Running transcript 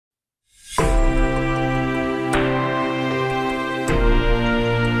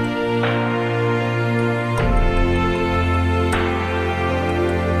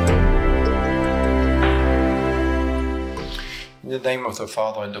name of the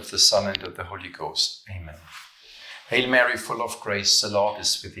Father, and of the Son, and of the Holy Ghost. Amen. Hail Mary, full of grace, the Lord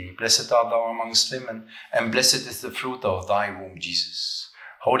is with thee. Blessed art thou amongst women, and blessed is the fruit of thy womb, Jesus.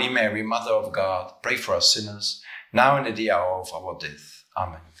 Holy Mary, Mother of God, pray for us sinners, now and at the hour of our death.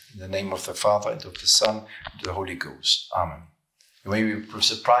 Amen. In the name of the Father, and of the Son, and of the Holy Ghost. Amen. You may be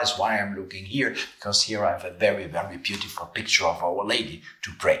surprised why I'm looking here, because here I have a very, very beautiful picture of Our Lady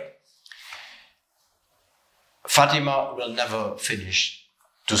to pray. Fatima will never finish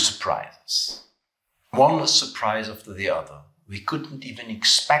to surprise us. One surprise after the other. We couldn't even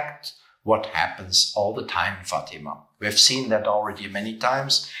expect what happens all the time in Fatima. We have seen that already many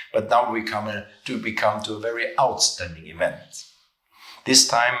times, but now we come to a very outstanding event. This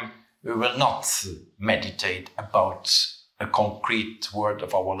time we will not meditate about a concrete word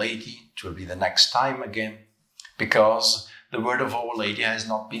of Our Lady. It will be the next time again, because the word of Our Lady has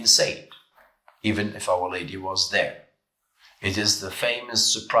not been said, even if Our Lady was there. It is the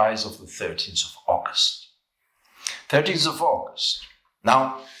famous surprise of the 13th of August. 13th of August.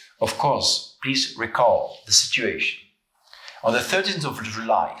 Now, of course, please recall the situation. On the 13th of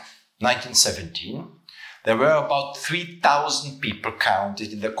July, 1917, there were about 3,000 people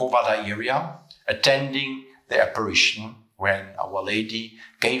counted in the Kovada area attending the apparition when Our Lady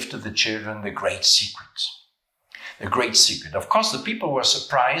gave to the children the great secret. The great secret. Of course, the people were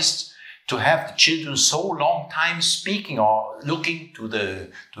surprised to have the children so long time speaking or looking to the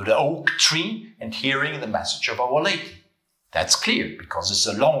oak tree and hearing the message of Our Lady. That's clear, because it's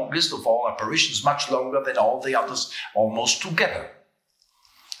a long list of all apparitions, much longer than all the others almost together.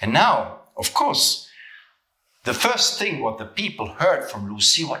 And now, of course, the first thing what the people heard from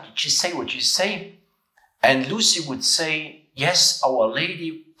Lucia, what did she say? And Lucia would say, yes, Our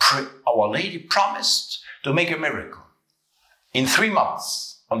Lady promised to make a miracle in 3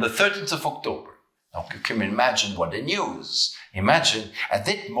 months. On the 13th of October. Now you can imagine what the news. Imagine at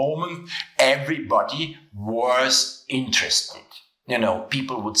that moment, everybody was interested. You know,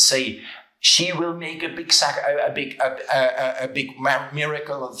 people would say, she will make a big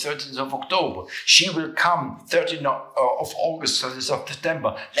miracle on the 13th of October. She will come 13th of August, 13th of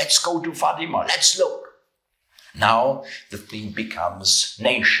September. Let's go to Fatima. Let's look. Now the thing becomes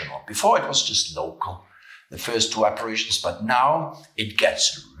national. Before it was just local. The first 2 apparitions, but now it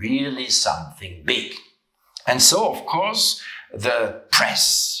gets really something big. And so, of course, the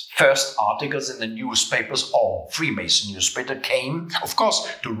press, first articles in the newspapers, all Freemason newspaper, came, of course,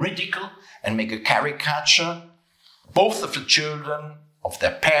 to ridicule and make a caricature, both of the children, of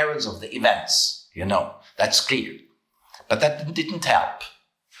their parents, of the events. You know, that's clear. But that didn't help.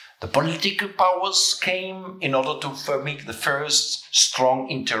 The political powers came in order to make the first strong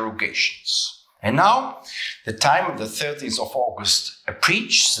interrogations. And now, the time of the 13th of August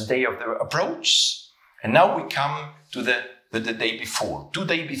approaches, the day of the approach, and now we come to the day before. 2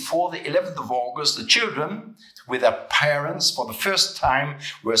 days before, the 11th of August, the children, with their parents, for the first time,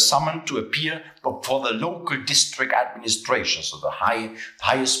 were summoned to appear before the local district administration, so the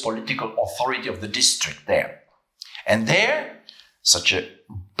highest political authority of the district there. And there, such a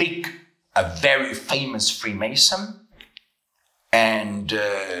very famous Freemason, and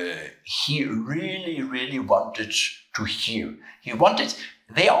he really wanted to hear.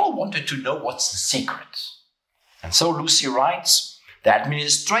 They all wanted to know what's the secret. And so Lucy writes, the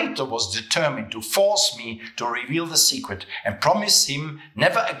administrator was determined to force me to reveal the secret and promise him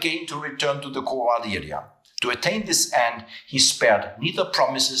never again to return to the Kovada area. To attain this end, he spared neither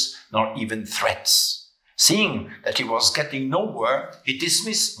promises nor even threats. Seeing that he was getting nowhere, he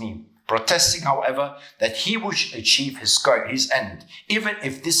dismissed me, protesting, however, that he would achieve his end, even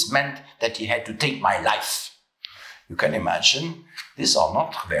if this meant that he had to take my life. You can imagine, these are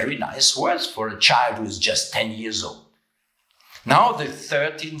not very nice words for a child who is just 10 years old. Now the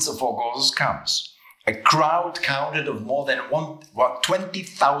 13th of August comes. A crowd counted of more than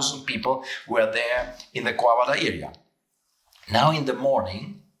 20,000 people were there in the Kovada area. Now in the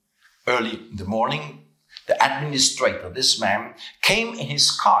morning, early in the morning, the administrator, this man, came in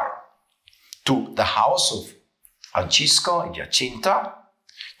his car to the house of Francisco and Jacinta,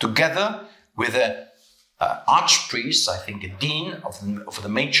 together with an archpriest, I think a dean of the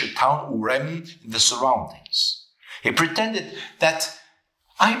major town, Urem, in the surroundings. He pretended that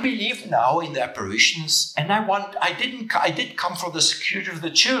I believe now in the apparitions, and I did come for the security of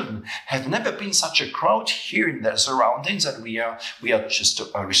the children. Have never been such a crowd here in their surroundings, and we are just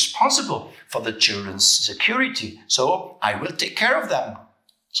responsible for the children's security. So I will take care of them.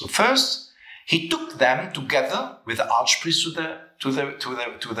 So first, he took them together with the archpriest to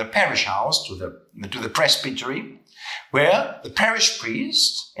the parish house, to the presbytery, where the parish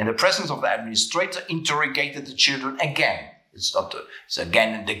priest, in the presence of the administrator, interrogated the children again. It's not, it's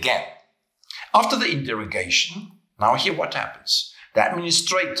again and again. After the interrogation, now hear what happens. The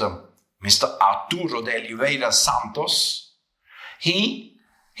administrator, Mr. Arturo de Oliveira Santos, he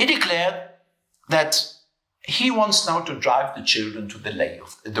declared that he wants now to drive the children to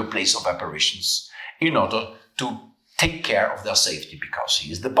the place of apparitions in order to take care of their safety, because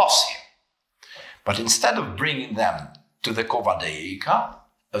he is the boss here. But instead of bringing them to the Cova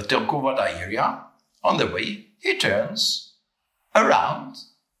area, on the way, he turns around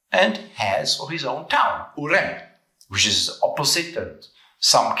and heads for his own town, Urem, which is opposite and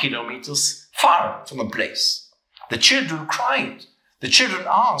some kilometers far from the place. The children cried. The children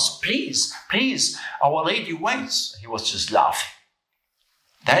asked, please, please, Our Lady waits. He was just laughing.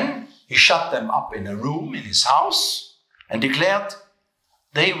 Then he shut them up in a room in his house and declared,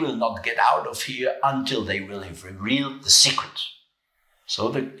 they will not get out of here until they will have revealed the secret. So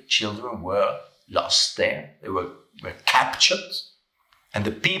the children were lost there. They were captured, and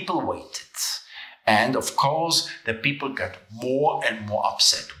the people waited. And of course, the people got more and more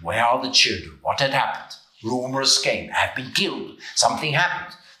upset. Where are the children? What had happened? Rumors came, have been killed, something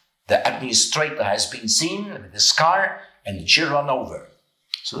happened. The administrator has been seen with a scar, and the children over.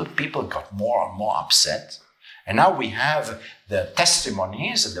 So the people got more and more upset. And now we have the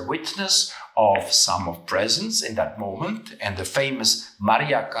testimonies and the witness of some of presence in that moment, and the famous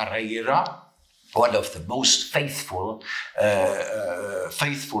Maria Carreira, one of the most faithful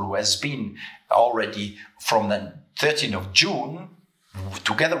who has been already from the 13th of June,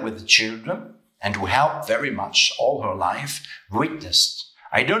 together with the children, and who helped very much all her life, witnessed.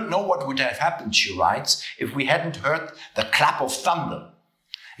 I don't know what would have happened, she writes, if we hadn't heard the clap of thunder.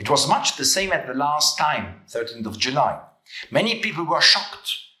 It was much the same at the last time, 13th of July. Many people were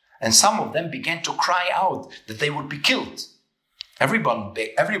shocked, and some of them began to cry out that they would be killed.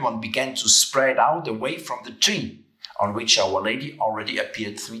 Everyone began to spread out away from the tree, on which Our Lady already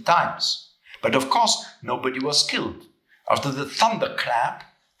appeared 3 times. But of course, nobody was killed. After the thunderclap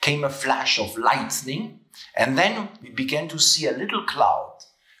came a flash of lightning, and then we began to see a little cloud,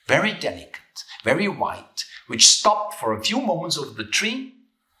 very delicate, very white, which stopped for a few moments over the tree,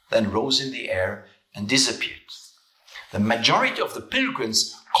 then rose in the air and disappeared. The majority of the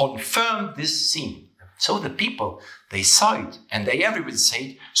pilgrims confirmed this scene. So the people, they saw it, and they everybody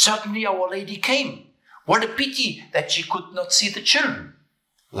said, certainly Our Lady came. What a pity that she could not see the children.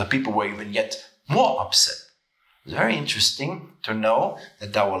 The people were even yet more upset. It's very interesting to know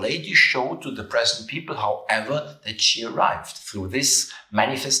that Our Lady showed to the present people, however, that she arrived. Through these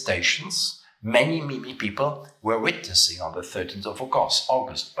manifestations, many people were witnessing on the 13th of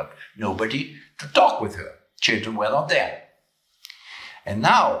August, but nobody to talk with her. Children were not there. And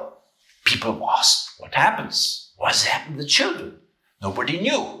now people asked, what happens? What's happened to the children? Nobody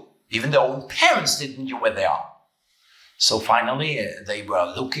knew. Even their own parents didn't know where they are. So finally, they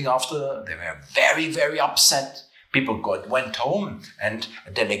were looking after, they were very, very upset. People went home, and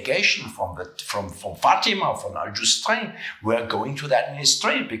a delegation from Fatima, from Al-Justre, were going to the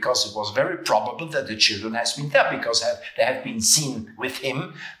administrator, because it was very probable that the children has been there, because they have been seen with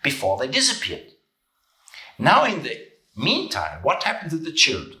him before they disappeared. Now, in the meantime, what happened to the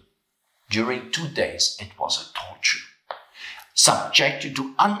children? During 2 days, it was a torture, subjected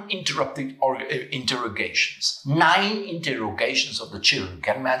to uninterrupted interrogations. 9 interrogations of the children.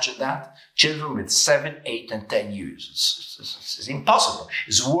 Can you imagine that? Children with 7, 8, and 10 years. It's impossible.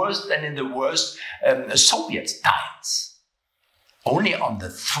 It's worse than in the worst Soviet times. Only on the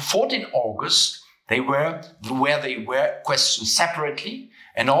 14th August, they were questioned separately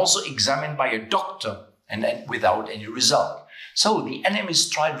and also examined by a doctor, and without any result. So the enemies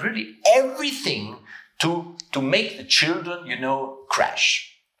tried really everything to make the children, crash.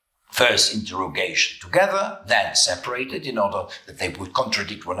 First interrogation together, then separated in order that they would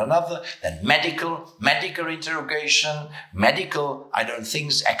contradict one another, then medical interrogation,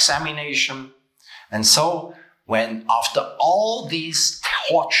 things, examination. And so when after all these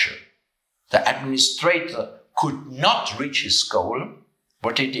torture, the administrator could not reach his goal,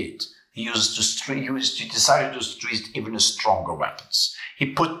 what he did, he decided to use even stronger weapons. He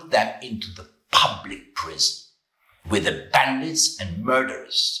put them into the public prison with the bandits and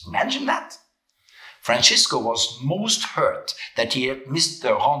murderers. Imagine that. Francisco was most hurt that he had missed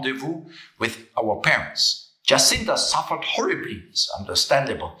the rendezvous with our parents. Jacinta suffered horribly, it's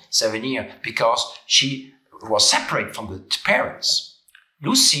understandable, 7 years, because she was separate from the parents.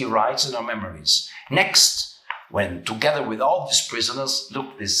 Lucia writes in her memories, next, when together with all these prisoners,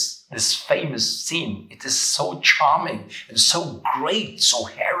 look, this famous scene, it is so charming and so great, so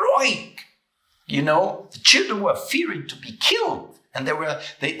heroic. The children were fearing to be killed, and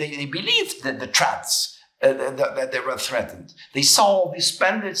they believed that the threats, that they were threatened. They saw all these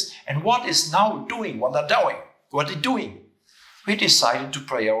bandits, and what is now doing? What they're doing? We decided to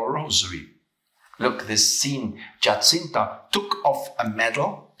pray our rosary. Look, this scene. Jacinta took off a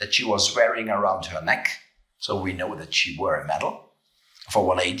medal that she was wearing around her neck, so we know that she wore a medal of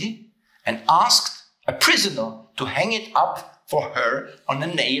Our Lady, and asked a prisoner to hang it up for her on a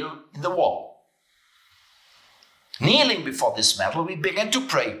nail in the wall. Kneeling before this medal, we began to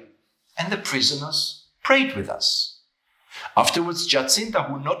pray, and the prisoners prayed with us. Afterwards, Jacinta,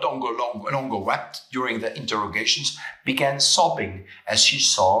 who no longer wept during the interrogations, began sobbing as she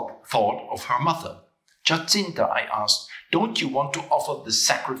thought of her mother. Jacinta, I asked, don't you want to offer this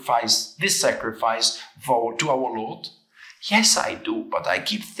sacrifice to our Lord? Yes, I do, but I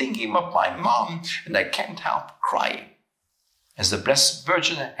keep thinking of my mom and I can't help crying. As the Blessed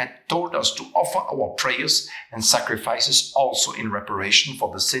Virgin had told us to offer our prayers and sacrifices also in reparation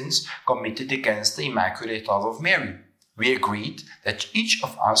for the sins committed against the Immaculate Heart of Mary, we agreed that each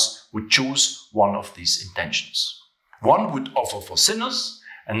of us would choose one of these intentions. One would offer for sinners,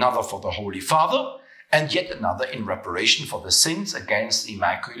 another for the Holy Father, and yet another in reparation for the sins against the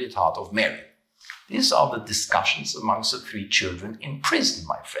Immaculate Heart of Mary. These are the discussions amongst the 3 children in prison,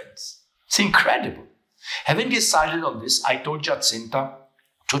 my friends. It's incredible. Having decided on this, I told Jacinta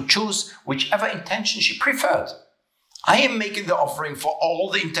to choose whichever intention she preferred. I am making the offering for all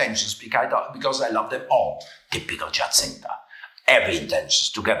the intentions because I love them all. Typical Jacinta. Every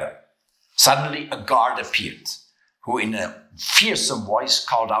intention together. Suddenly a guard appeared, who in a fearsome voice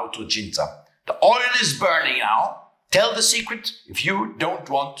called out to Jacinta, "The oil is burning now. Tell the secret if you don't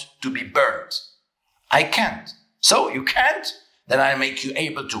want to be burned." "I can't." "So you can't? Then I'll make you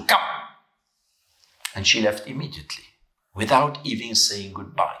able to. Come." And she left immediately, without even saying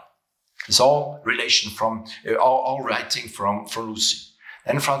goodbye. It's all writing from Lucia.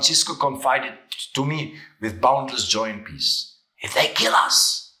 Then Francisco confided to me with boundless joy and peace. "If they kill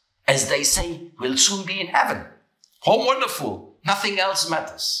us, as they say, we'll soon be in heaven. How wonderful! Nothing else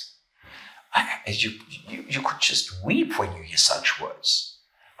matters." You could just weep when you hear such words.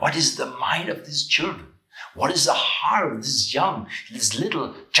 What is the mind of these children? What is the heart of this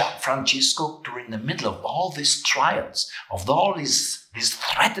little Francisco during the middle of all these trials, of all these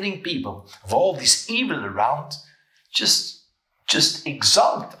threatening people, of all this evil around? Just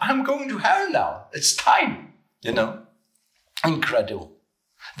exult. I'm going to hell now. It's time, Incredible.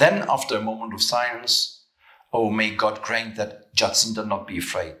 Then, after a moment of silence, "Oh, may God grant that Jacinta not be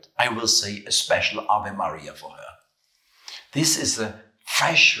afraid. I will say a special Ave Maria for her." This is a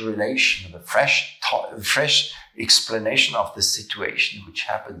fresh relation, a fresh explanation of the situation which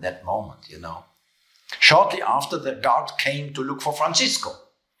happened that moment, Shortly after, the guard came to look for Francisco.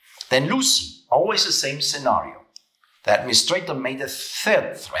 Then Lucy, always the same scenario. The administrator made a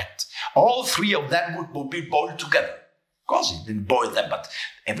 3rd threat. All 3 of them would be boiled together. Of course, he didn't boil them, but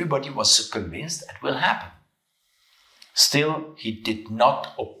everybody was convinced that will happen. Still, he did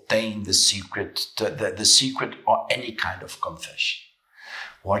not obtain the secret or any kind of confession.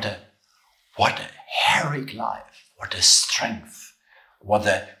 What a heroic life, what a strength, what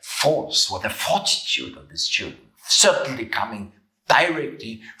a force, what a fortitude of these children, certainly coming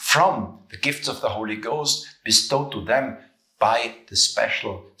directly from the gifts of the Holy Ghost bestowed to them by the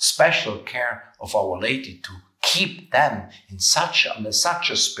special care of Our Lady to keep them on such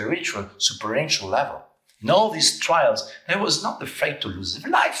a spiritual, supernatural level. In all these trials, they was not afraid to lose their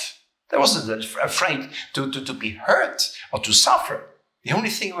life. They wasn't afraid to be hurt or to suffer. The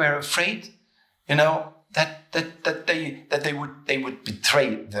only thing we were afraid, that they would betray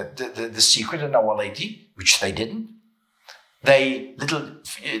the secret in Our Lady, which they didn't.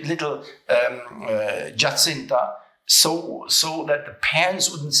 Little Jacinta so that the parents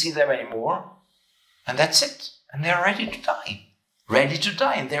wouldn't see them anymore, and that's it. And they're ready to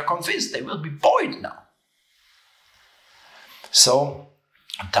die, and they're convinced they will be boiled now. So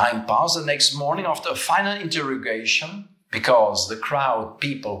time passed. The next morning, after a final interrogation, because the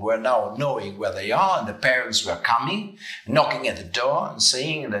people were now knowing where they are, and the parents were coming, knocking at the door and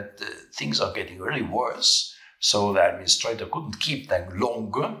saying that things are getting really worse. So the administrator couldn't keep them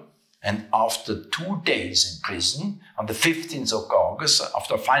longer. And after 2 days in prison, on the 15th of August,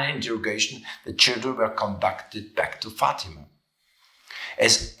 after a final interrogation, the children were conducted back to Fatima.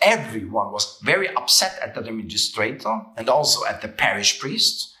 As everyone was very upset at the administrator and also at the parish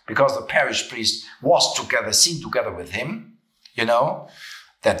priest, because the parish priest was seen together with him,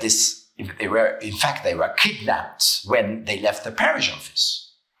 that they were kidnapped when they left the parish office.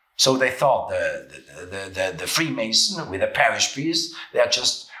 So they thought the Freemason with the parish priest, they are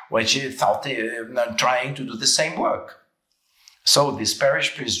just, she thought they were trying to do the same work. So this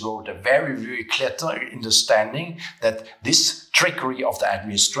parish priest wrote a very, very clear understanding that this trickery of the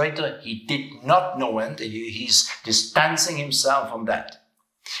administrator, he did not know, and he's distancing himself from that.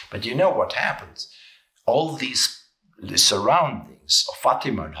 But you know what happened? All the surroundings of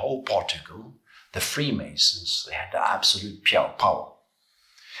Fatima and whole Portugal, the Freemasons, they had the absolute power.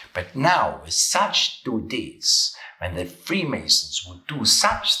 But now, with such two deeds, when the Freemasons would do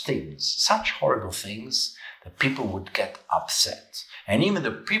such things, such horrible things, the people would get upset. And even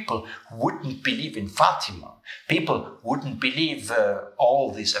the people who wouldn't believe in Fatima, people wouldn't believe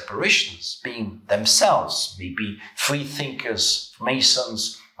all these apparitions, being themselves maybe free thinkers,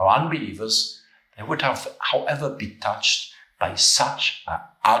 Masons or unbelievers, they would have, however, be touched by such an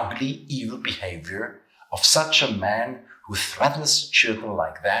ugly, evil behavior of such a man who threatens children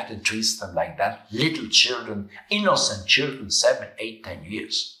like that and treats them like that, little children, innocent children, 7, 8, 10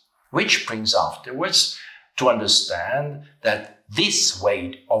 years, which brings afterwards to understand that this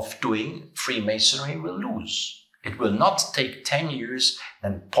way of doing Freemasonry will lose. It will not take 10 years,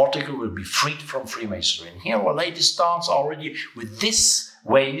 then Portugal will be freed from Freemasonry. And here Our Lady starts already with this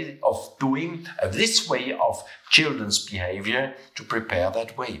way of doing, this way of children's behavior to prepare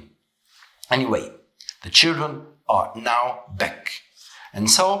that way. Anyway, the children are now back. And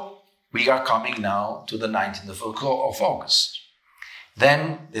so we are coming now to the 19th of August.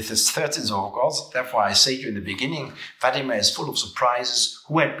 Then, it is 13th of August, therefore I say to you in the beginning, Fatima is full of surprises.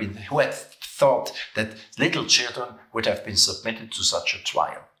 Who had thought that little children would have been submitted to such a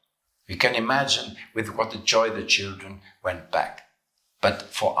trial? You can imagine with what a joy the children went back. But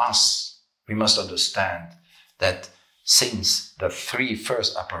for us, we must understand that since the 3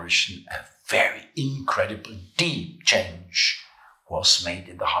 first apparitions, a very incredible, deep change was made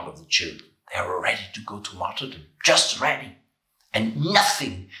in the heart of the children. They were ready to go to martyrdom, just ready. And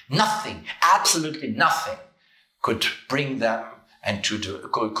nothing, absolutely nothing could bring them and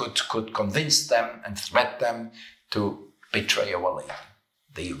could convince them and threat them to betray Our Lady.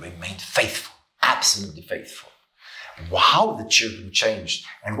 They remained faithful, absolutely faithful. How the children changed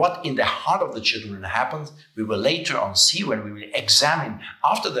and what in the heart of the children happened, we will later on see when we will examine,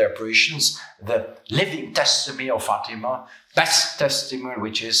 after the apparitions, the living testimony of Fatima, best testimony,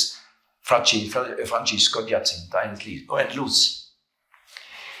 which is Francisco, Jacinta, and Lucia.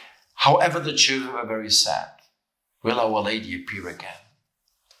 However, the children were very sad. Will Our Lady appear again?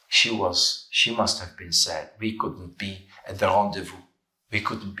 She must have been sad. We couldn't be at the rendezvous. We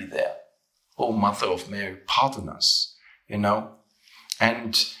couldn't be there. Oh, Mother of Mary, pardon us, you know.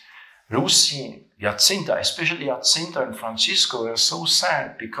 And Lucia, Jacinta, especially Jacinta and Francisco, were so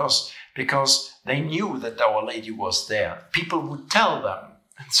sad because they knew that Our Lady was there. People would tell them,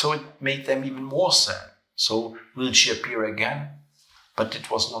 and so it made them even more sad. So, will she appear again? But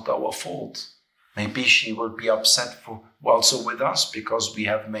it was not our fault. Maybe she will be upset also with us because we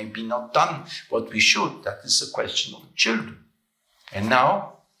have maybe not done what we should. That is a question of children. And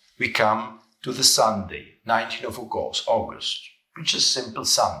now we come to the Sunday, 19th of August, which is a simple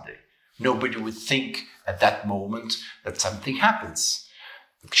Sunday. Nobody would think at that moment that something happens.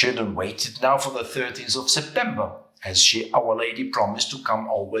 The children waited now for the 13th of September, as Our Lady promised to come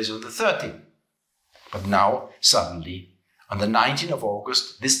always on the 13th. But now, suddenly, on the 19th of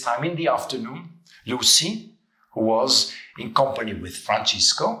August, this time in the afternoon, Lucy, who was in company with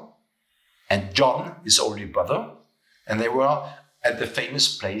Francisco and John, his older brother, and they were at the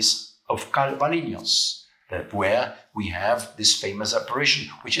famous place of Valinhos, where we have this famous apparition,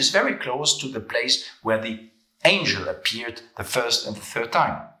 which is very close to the place where the angel appeared the first and the third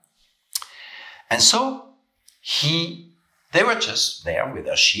time. And so they were just there with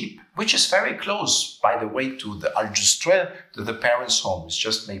their sheep, which is very close, by the way, to the Aljustrel, to the parents' home. It's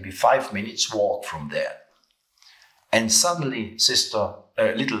just maybe 5 minutes walk from there. And suddenly, Sister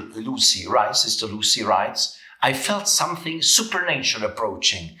Lucy writes, I felt something supernatural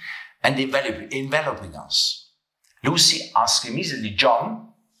approaching and enveloping us. Lucy asked immediately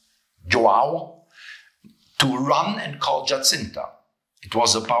Joao, to run and call Jacinta. It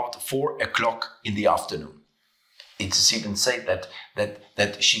was about 4 o'clock in the afternoon. It is even said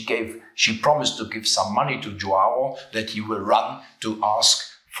that she promised to give some money to Joao, that he will run to ask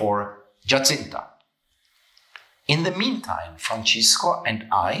for Jacinta. In the meantime, Francisco and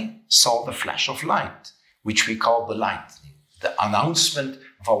I saw the flash of light, which we call the lightning, the announcement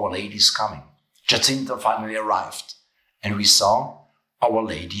of Our Lady's coming. Jacinta finally arrived, and we saw Our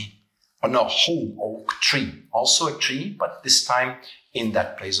Lady on a holm oak tree, also a tree, but this time in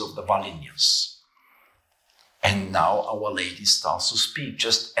that place of the Valinhos. And now Our Lady starts to speak,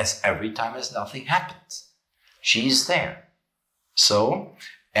 just as every time as nothing happened. She is there. So,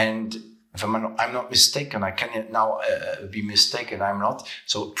 and If I'm not mistaken, I can now be mistaken, I'm not.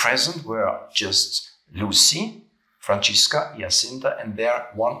 So present were just Lucy, Francesca, Jacinta, and there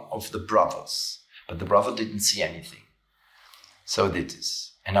one of the brothers. But the brother didn't see anything. So this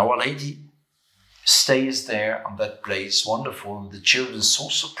is. And Our Lady stays there on that place, wonderful. The children so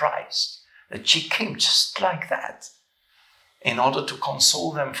surprised that she came just like that in order to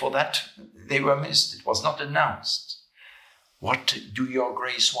console them for that they were missed. It was not announced. What do your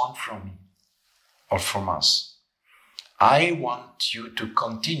grace want from me or from us? I want you to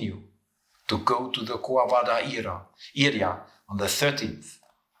continue to go to the Kuavada area on the 13th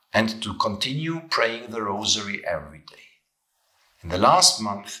and to continue praying the rosary every day. In the last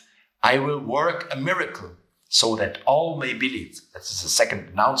month, I will work a miracle so that all may believe. That is the second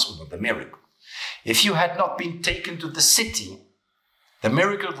announcement of the miracle. If you had not been taken to the city, the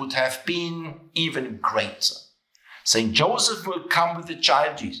miracle would have been even greater. Saint Joseph will come with the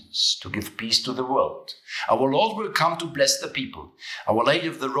child Jesus to give peace to the world. Our Lord will come to bless the people. Our Lady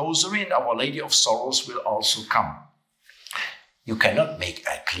of the Rosary and Our Lady of Sorrows will also come. You cannot make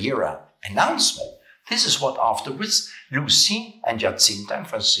a clearer announcement. This is what afterwards Lucy and Jacinta and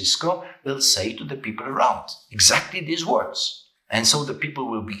Francisco will say to the people around. Exactly these words. And so the people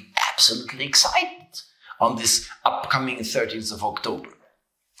will be absolutely excited on this upcoming 13th of October.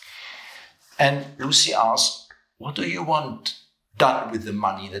 And Lucy asks, what do you want done with the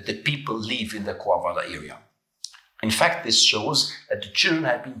money that the people leave in the Kuavada area? In fact, this shows that the children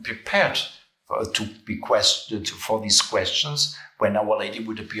had been prepared to be questioned for these questions when Our Lady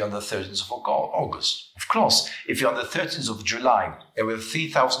would appear on the 13th of August. Of course, if you're on the 13th of July, there were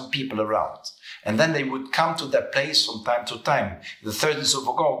 3,000 people around. And then they would come to that place from time to time. The 13th of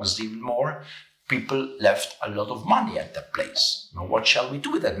August, even more, people left a lot of money at that place. Now, what shall we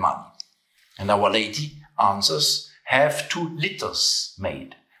do with that money? And Our Lady answers, have 2 litters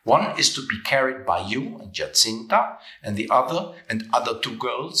made. One is to be carried by you and Jacinta, and the other 2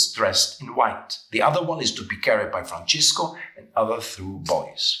 girls dressed in white. The other one is to be carried by Francisco and other 2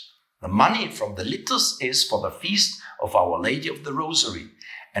 boys. The money from the litters is for the feast of Our Lady of the Rosary,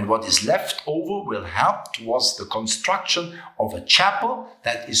 and what is left over will help towards the construction of a chapel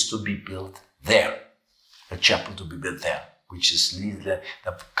that is to be built there. A chapel to be built there, which is the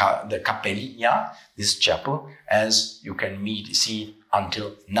Capellinha, this chapel, as you can see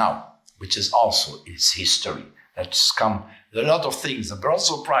until now, which is also its history. That's come, a lot of things, a broad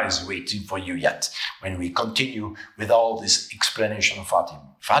surprise waiting for you yet, when we continue with all this explanation of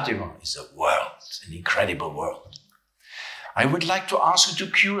Fatima. Fatima is a world, an incredible world. I would like to ask you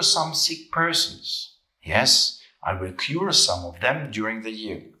to cure some sick persons. Yes, I will cure some of them during the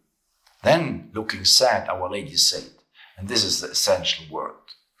year. Then, looking sad, Our Lady said, and this is the essential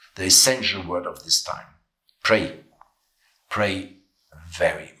word of this time. Pray. Pray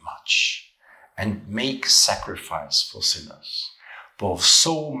very much and make sacrifice for sinners. For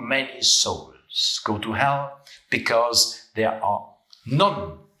so many souls go to hell because there are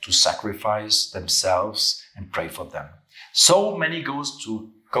none to sacrifice themselves and pray for them. So many go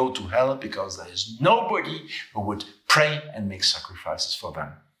to hell because there is nobody who would pray and make sacrifices for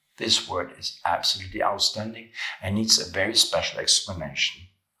them. This word is absolutely outstanding and needs a very special explanation.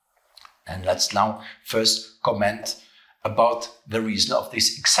 And let's now first comment about the reason of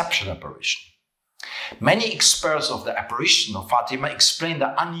this exceptional apparition. Many experts of the apparition of Fatima explain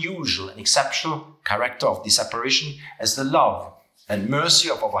the unusual and exceptional character of this apparition as the love and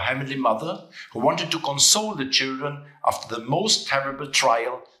mercy of our Heavenly Mother, who wanted to console the children after the most terrible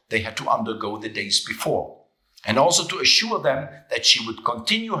trial they had to undergo the days before, and also to assure them that she would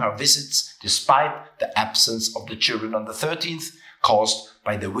continue her visits despite the absence of the children on the 13th, caused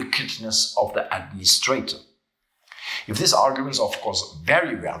by the wickedness of the administrator. If these arguments are, of course,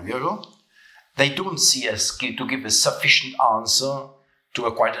 very valuable, they don't see us to give a sufficient answer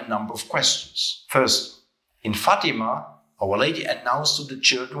to quite a number of questions. First, in Fatima, Our Lady announced to the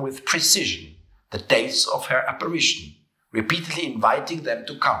children with precision the dates of her apparition, repeatedly inviting them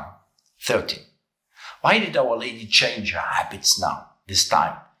to come. 13. Why did Our Lady change her habits now, this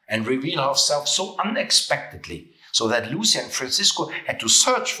time, and reveal herself so unexpectedly, so that Lucia and Francisco had to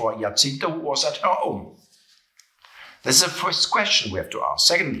search for Jacinta, who was at her home? This is the first question we have to ask.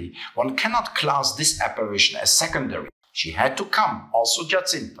 Secondly, one cannot class this apparition as secondary. She had to come, also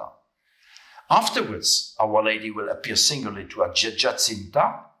Jacinta. Afterwards, Our Lady will appear singularly to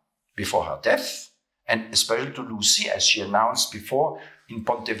Jacinta before her death, and especially to Lucy, as she announced before in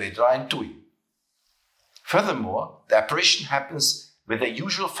Pontevedra and Tui. Furthermore, the apparition happens with the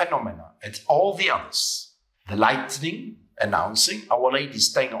usual phenomena at all the others. The lightning announcing Our Lady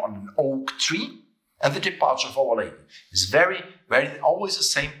staying on an oak tree, and the departure of Our Lady is very always the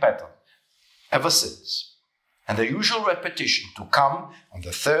same pattern. ever since. And the usual repetition to come on the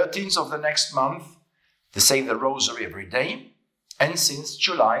 13th of the next month, to say the rosary every day, and since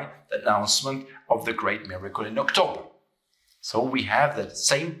July, the announcement of the great miracle in October. So we have the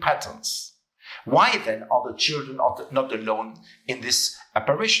same patterns. Why then are the children not alone in this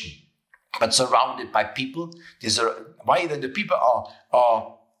apparition, but surrounded by people? Why then the people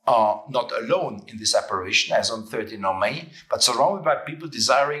are not alone in this apparition, as on 13th of May, but surrounded by people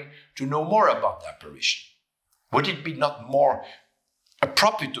desiring to know more about the apparition? Would it be not more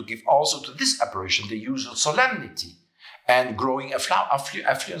appropriate to give also to this apparition the usual solemnity and growing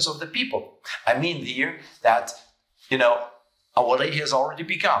affluence of the people? I mean here that, Our Lady has already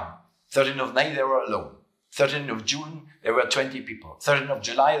begun. 13th of May, they were alone. 13th of June, there were 20 people. 13th of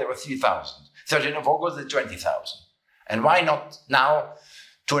July, there were 3,000. 13th of August, there were 20,000. And why not now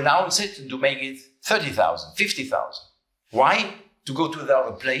to announce it and to make it 30,000, 50,000? Why to go to the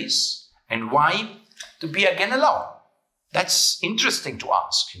other place? And why to be again alone? That's interesting to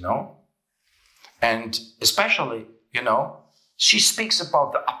ask, And especially, she speaks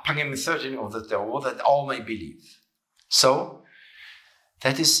about the upcoming 13th of the terror that all may believe. So,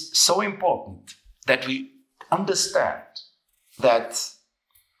 that is so important that we understand that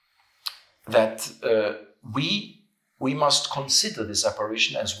we must consider this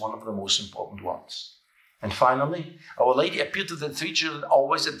apparition as one of the most important ones. And finally, Our Lady appeared to the three children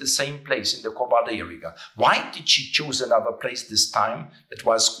always at the same place in the Covaderiga. Why did she choose another place this time that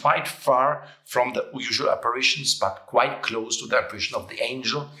was quite far from the usual apparitions, but quite close to the apparition of the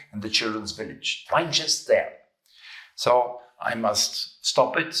angel and the children's village? Why just there? So I must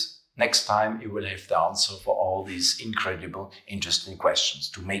stop it. Next time you will have the answer for all these incredible, interesting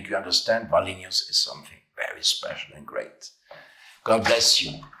questions to make you understand Valenius is something very special and great. God bless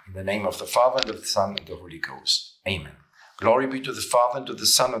you. In the name of the Father, and of the Son, and the Holy Ghost. Amen. Glory be to the Father, and to the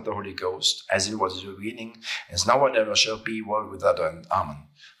Son, and the Holy Ghost, as it was in the beginning, as now and ever shall be, world without end. Amen.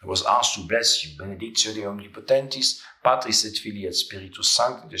 I was asked to bless you. Benedictio Dei Omnipotentis, Patris et Filii et Spiritus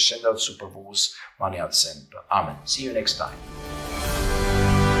Sancti, descendat super vos, maneat semper. Amen. See you next time.